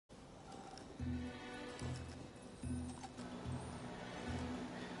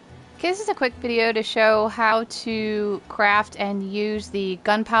Okay, this is a quick video to show how to craft and use the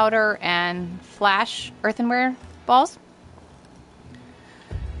gunpowder and flash earthenware balls.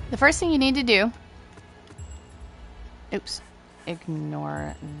 The first thing you need to do,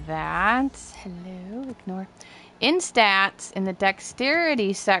 ignore that. Hello, ignore. In stats, in the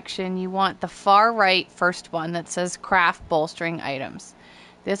dexterity section, you want the far right first one that says craft bolstering items.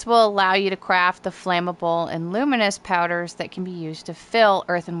 This will allow you to craft the flammable and luminous powders that can be used to fill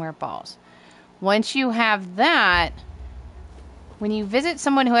earthenware balls. Once you have that, when you visit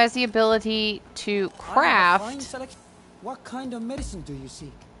someone who has the ability to craft, what kind of medicine do you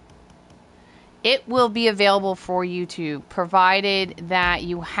seek? it will be available for you to, provided that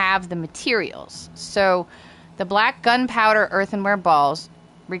you have the materials. So the black gunpowder earthenware balls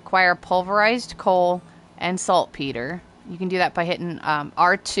require pulverized coal and saltpeter. You can do that by hitting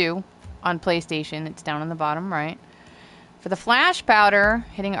R2 on PlayStation. It's down on the bottom right. For the flash powder,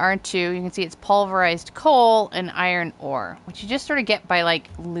 hitting R2, you can see it's pulverized coal and iron ore, which you just sort of get by like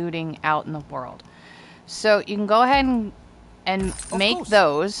looting out in the world. So you can go ahead and make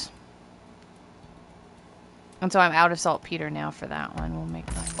those. And so I'm out of saltpeter now for that one. We'll make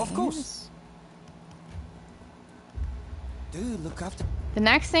those. Of course. Dude, look after. The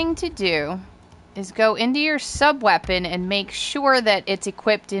next thing to do is go into your sub-weapon and make sure that it's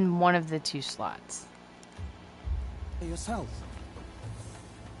equipped in one of the two slots. Yourself.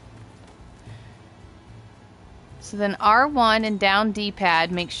 So then R1 and down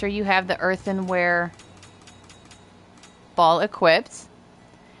D-pad, make sure you have the earthenware ball equipped.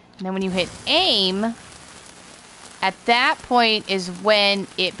 And then when you hit aim, at that point is when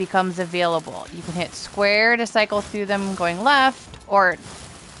it becomes available. You can hit square to cycle through them going left, or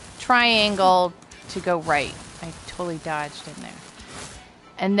triangle to go right. I totally dodged in there.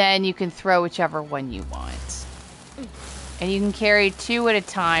 And then you can throw whichever one you want. And you can carry 2 at a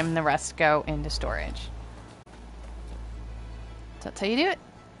time, and the rest go into storage. So that's how you do it.